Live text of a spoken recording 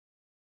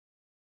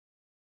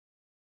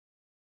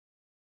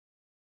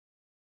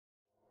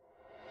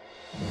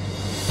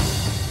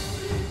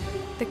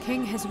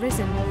king has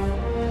risen,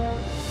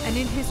 and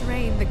in his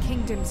reign the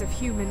kingdoms of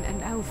human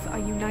and elf are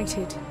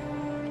united.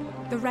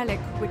 The relic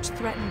which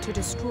threatened to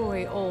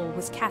destroy all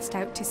was cast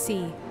out to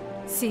sea,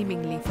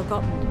 seemingly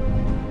forgotten.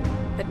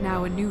 But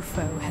now a new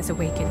foe has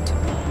awakened.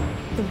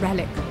 The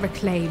relic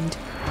reclaimed,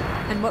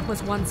 and what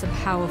was once a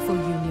powerful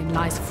union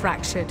lies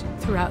fractured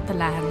throughout the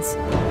lands.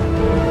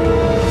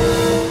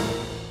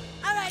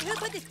 All right, who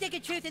put the stick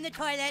of truth in the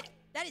toilet?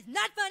 That is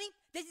not funny.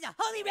 This is a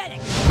holy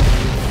relic.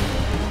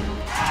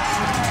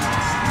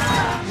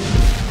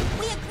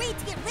 We agreed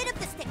to get rid of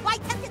the stick. Why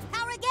tempt its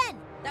power again?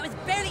 That was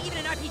barely even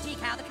an RPG,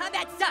 Cal. The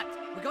combat sucked.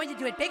 We're going to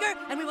do it bigger,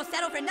 and we will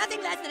settle for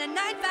nothing less than a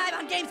 9-5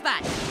 on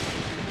GameSpot.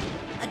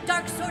 A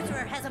dark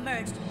sorcerer has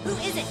emerged. Who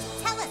is it?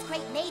 Tell us,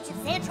 great mage of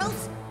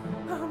Xantros.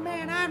 Oh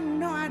man, I have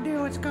no idea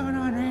what's going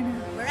on right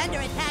now. We're under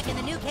attack and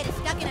the new kid is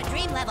stuck in a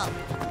dream level.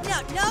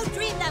 No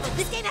dream level.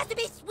 This game has to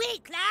be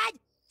sweet, lad.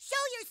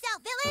 Show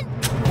yourself, villain!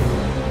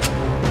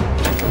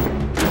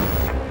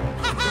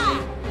 Ha-ha!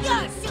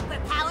 Your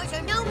superpowers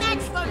are no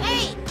match for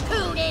me!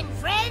 Tune in,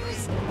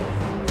 friends!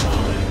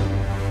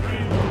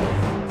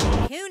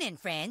 Tune in,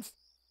 friends.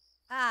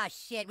 Ah,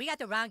 shit, we got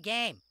the wrong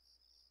game.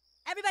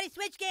 Everybody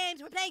switch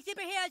games. We're playing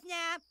superheroes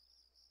now.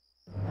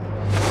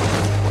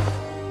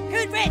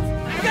 Coon Fritz!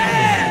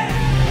 Yeah!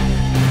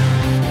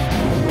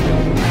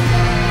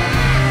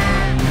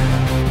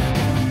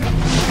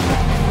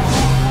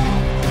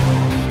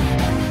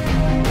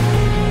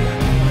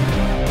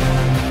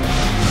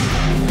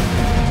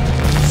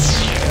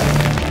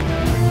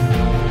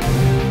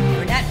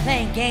 We're not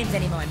playing games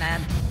anymore,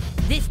 Mom.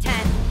 This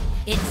time,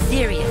 it's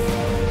serious.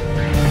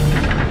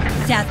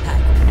 South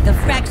Park, the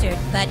fractured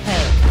but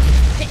whole.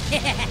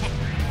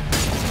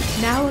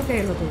 Now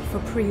available for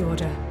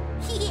pre-order.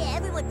 Yeah,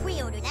 everyone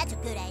pre-order. That's a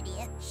good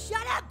idea.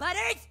 Shut up,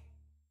 Butters!